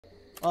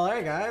Well,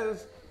 hey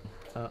guys,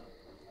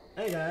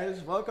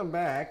 welcome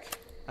back.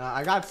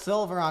 I got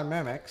silver on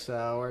Mimic,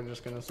 so we're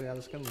just gonna see how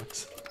the skin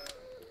looks.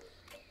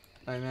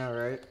 I know,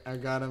 right? I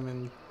got him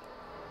in.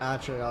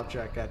 Actually, I'll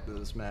check after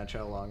this match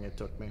how long it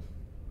took me.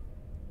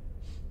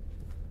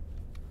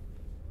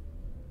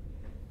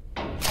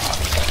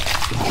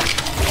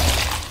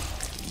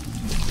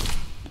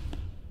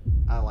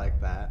 I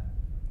like that.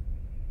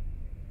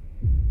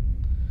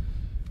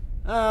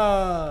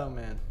 Oh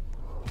man.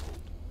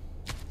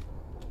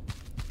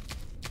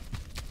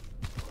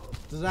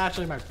 This is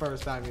actually my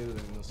first time using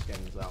the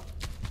skins though.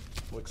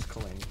 Looks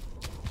clean.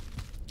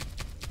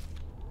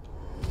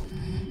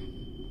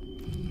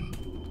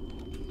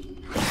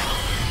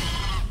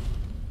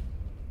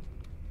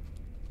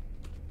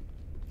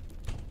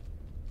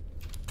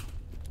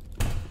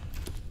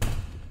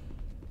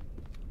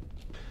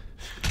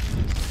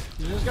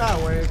 You just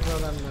gotta wait for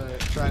them to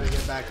try to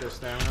get back their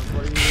stamina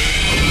before you.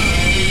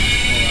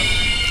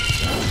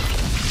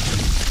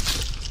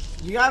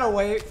 You gotta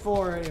wait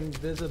for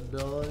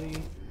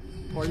invisibility.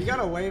 Or you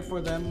gotta wait for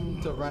them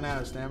to run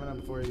out of stamina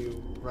before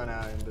you run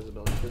out of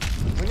invisibility. Because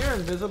when you're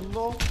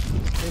invisible,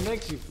 it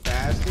makes you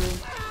faster. And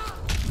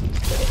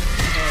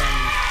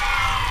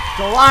it's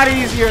a lot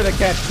easier to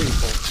catch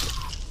people.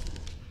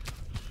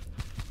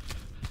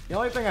 The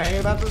only thing I hate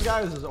about this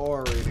guy is his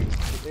aura reading.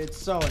 It's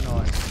so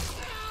annoying.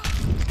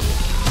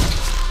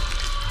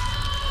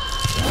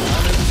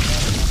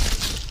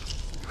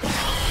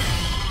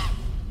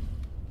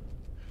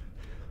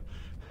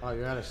 Oh,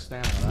 you're out of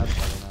stamina. That's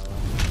better now.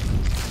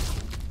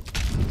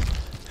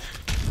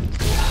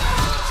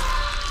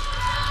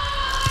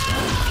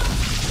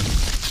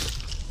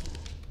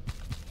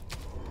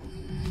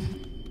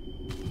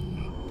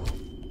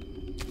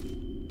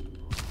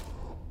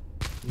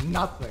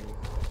 Nothing.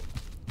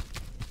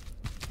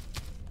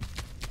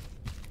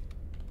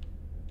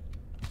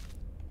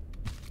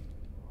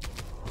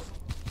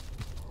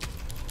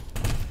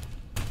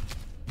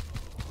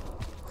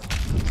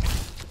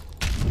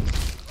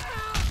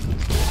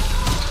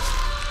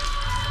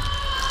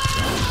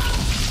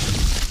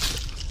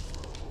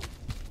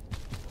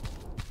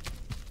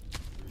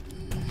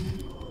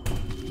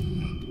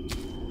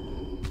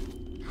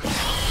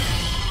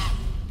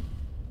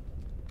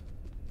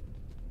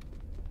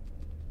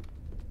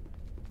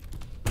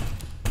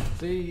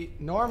 See,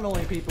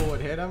 normally people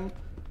would hit him,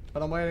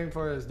 but I'm waiting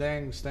for his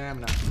dang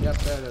stamina. Yep,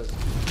 there it is.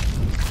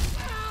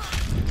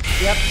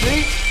 Yep,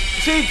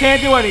 see,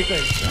 can't do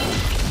anything.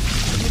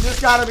 You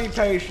just gotta be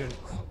patient.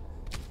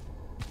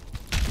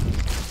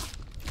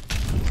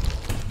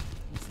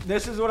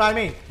 This is what I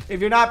mean. If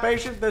you're not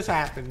patient, this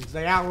happens.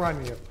 They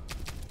outrun you.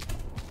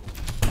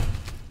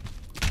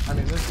 I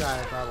mean, this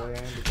guy probably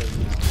ain't because,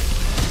 you know,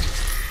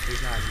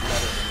 he's not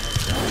better than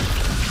this guy.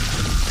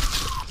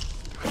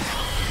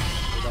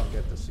 We don't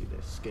get to see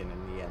the skin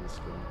in the end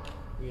screen.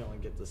 We only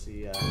get to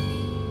see that.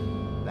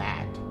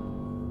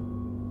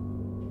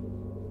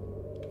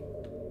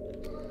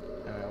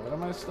 Alright, what are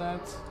my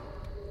stats?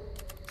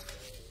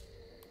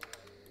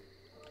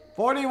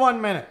 41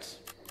 minutes.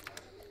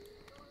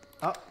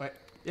 Oh, wait.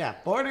 Yeah,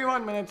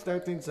 41 minutes,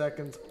 13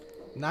 seconds,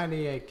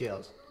 98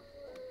 kills.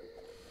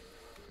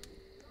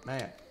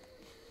 Man.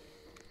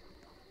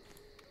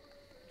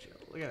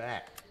 Look at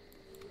that.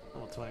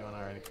 Level 21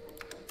 already.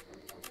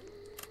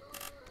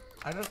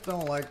 I just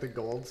don't like the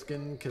gold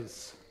skin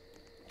because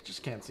you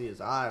just can't see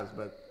his eyes,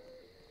 but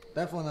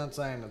definitely not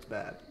saying it's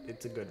bad.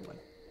 It's a good one.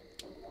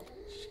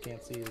 Just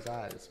can't see his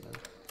eyes, man.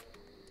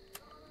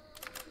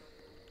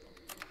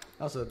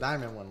 Also, the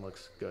diamond one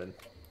looks good.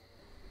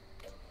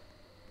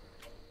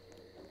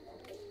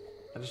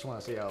 I just want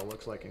to see how it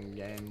looks like in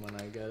game when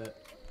I get it.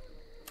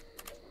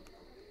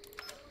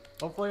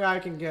 Hopefully I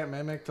can get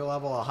Mimic to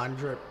level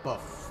 100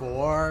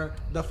 before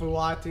the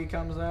Fuwati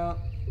comes out.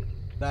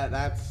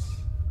 That's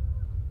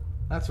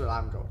what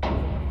I'm going for.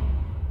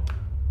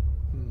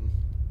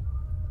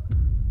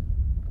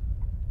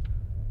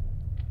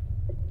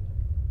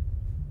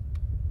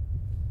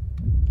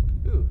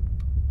 Ooh.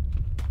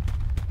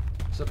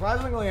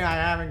 Surprisingly, I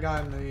haven't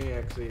gotten the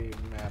EXE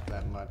map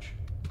that much.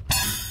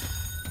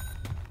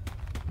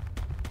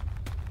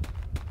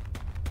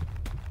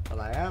 But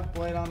I have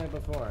played on it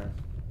before.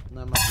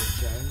 Not much has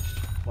changed.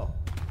 Well,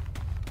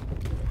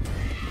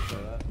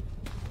 say that.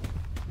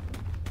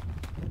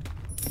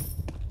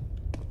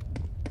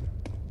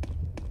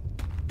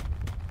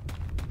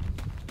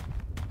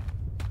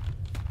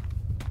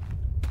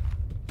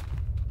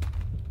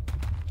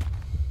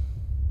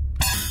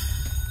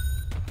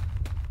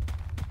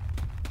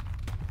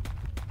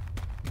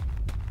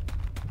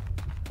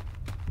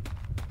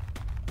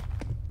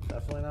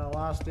 Definitely not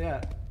lost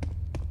yet.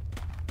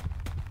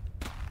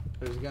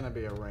 There's gonna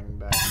be a ring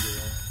back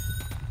here.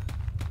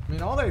 I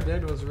mean, all they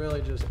did was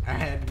really just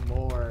add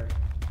more,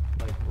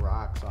 like,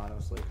 rocks,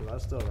 honestly, because I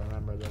still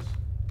remember this.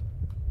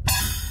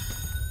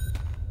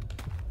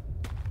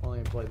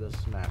 Only played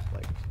this map,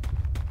 like,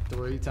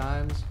 3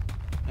 times,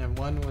 and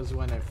one was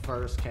when it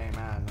first came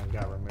out and it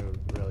got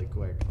removed really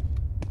quick.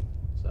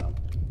 So.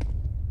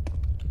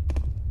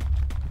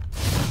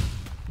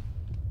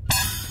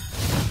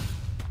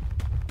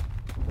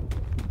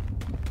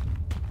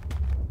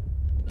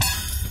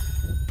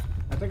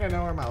 think I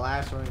know where my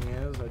last ring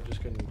is. I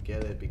just couldn't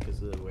get it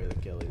because of the way the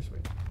killies were.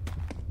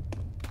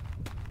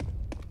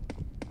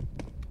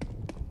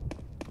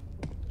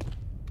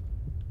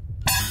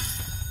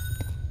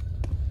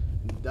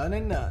 Done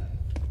and done.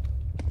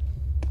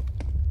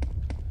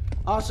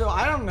 Also,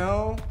 I don't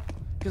know,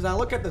 because I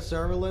look at the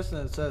server list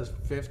and it says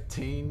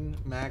 15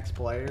 max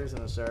players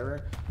in a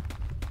server.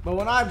 But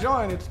when I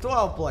join, it's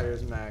 12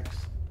 players max.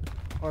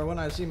 Or when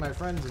I see my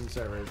friends in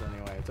servers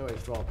anyway, it's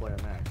always 12 player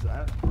max.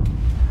 That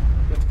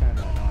gets kind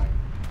of annoying.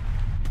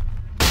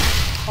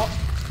 Oh.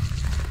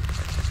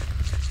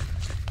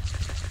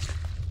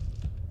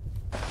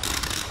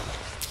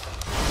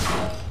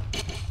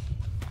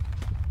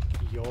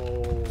 Yo.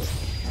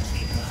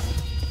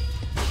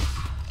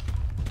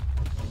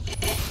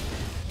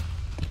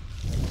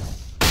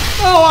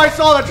 Oh, I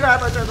saw the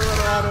trap. I tried to run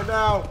around it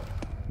now.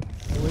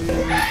 Please.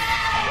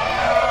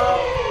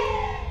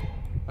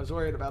 I was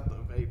worried about the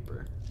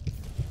vapor.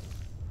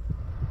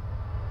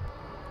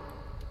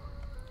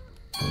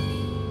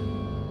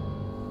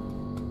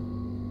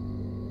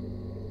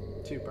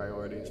 Two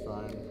priorities,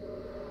 fine.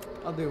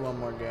 I'll do one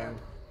more game.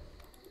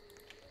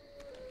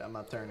 Got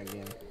my turn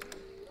again.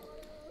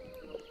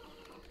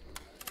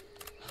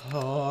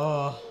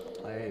 Oh,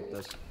 I hate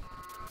this.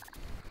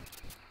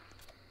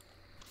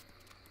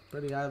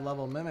 Pretty high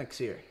level mimics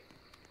here.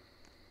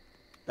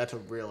 That's a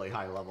really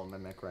high level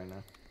mimic right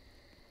now.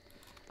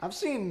 I've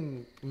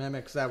seen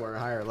mimics that were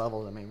higher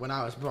level than me when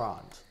I was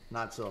bronze,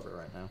 not silver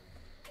right now.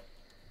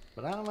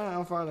 But I don't know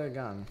how far they've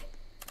gone.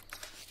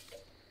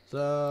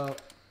 So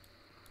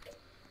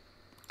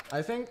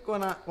I think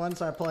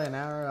once I play an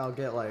hour, I'll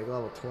get like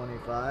level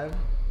 25.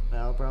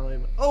 That'll probably.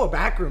 Oh, a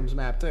backrooms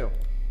map too.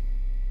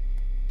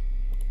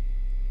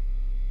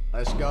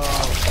 Let's go.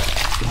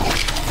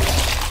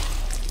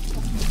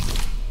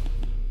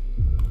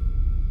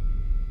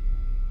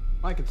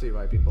 I can see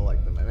why people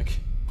like the mimic.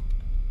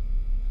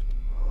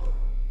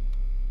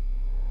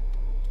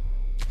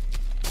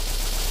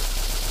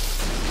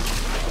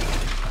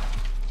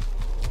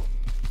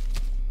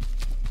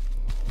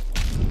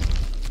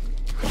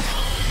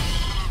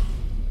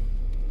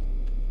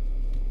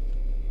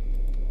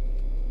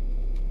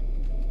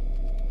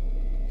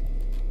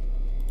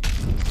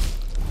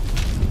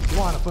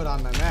 Want to put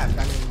on my mask.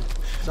 I mean,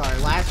 sorry,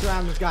 last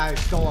round this guy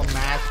stole a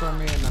mask from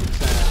me and I'm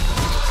sad.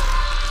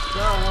 So,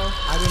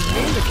 I didn't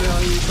mean to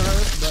kill you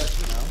first, but,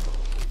 you know,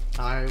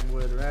 I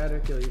would rather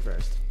kill you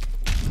first.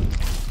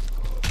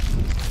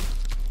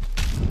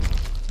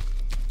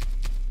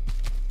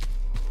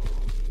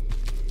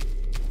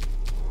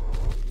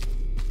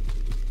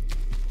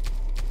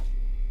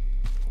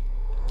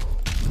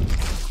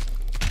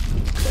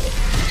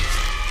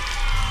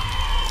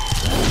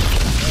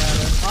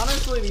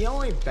 Honestly, the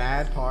only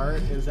bad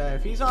part is that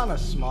if he's on a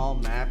small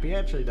map, he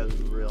actually does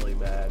really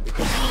bad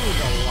because he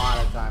needs a lot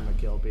of time to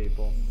kill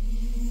people.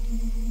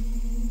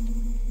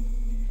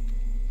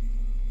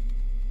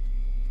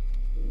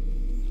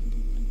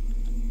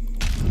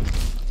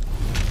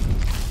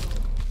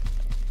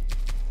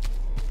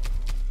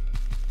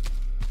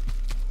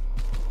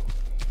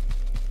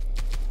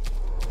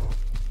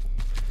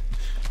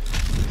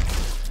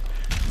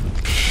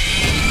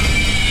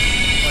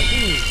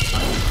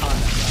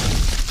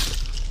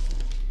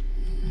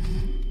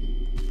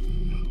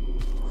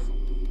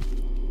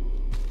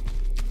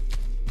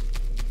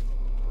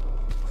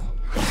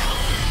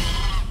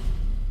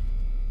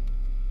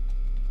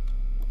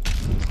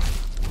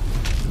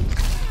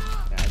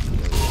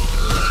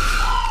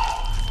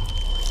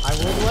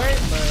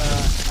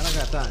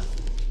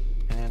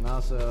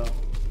 So,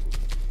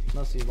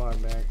 unless you bar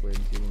backwards,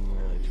 you can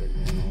really trick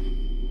me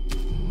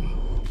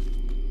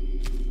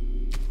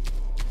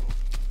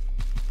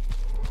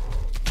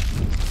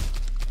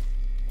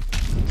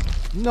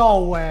off.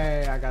 No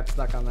way! I got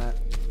stuck on that.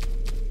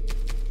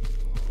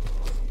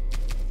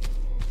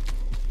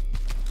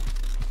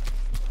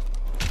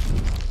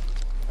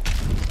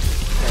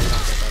 Okay, you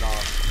don't get that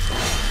off.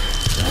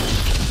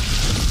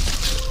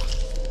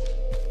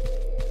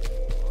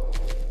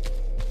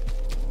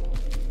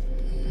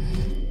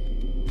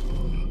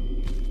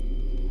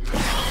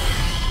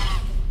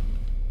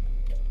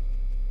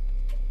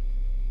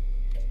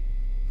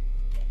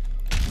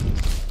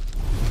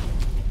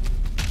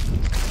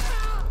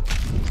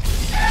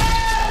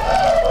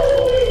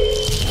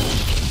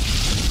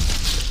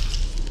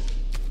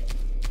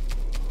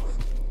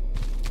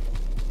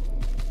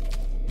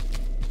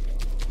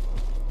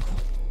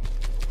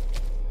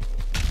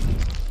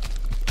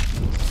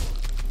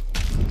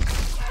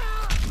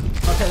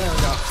 Okay, there we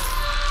go.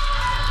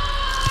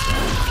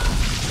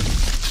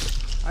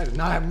 I did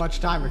not have much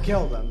time to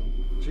kill them.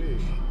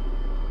 Jeez.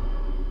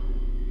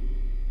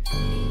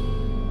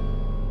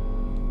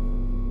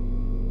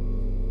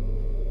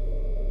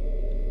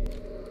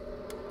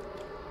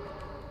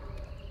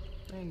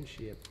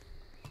 Friendship.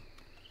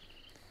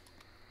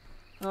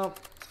 Well,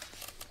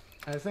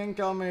 I think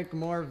I'll make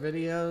more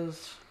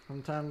videos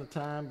from time to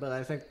time, but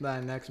I think my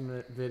next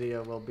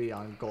video will be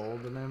on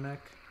gold mimic.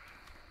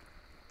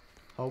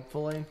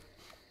 Hopefully.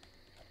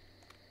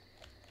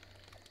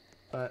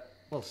 But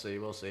We'll see.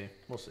 We'll see.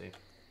 We'll see.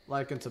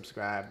 Like and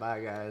subscribe. Bye,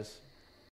 guys.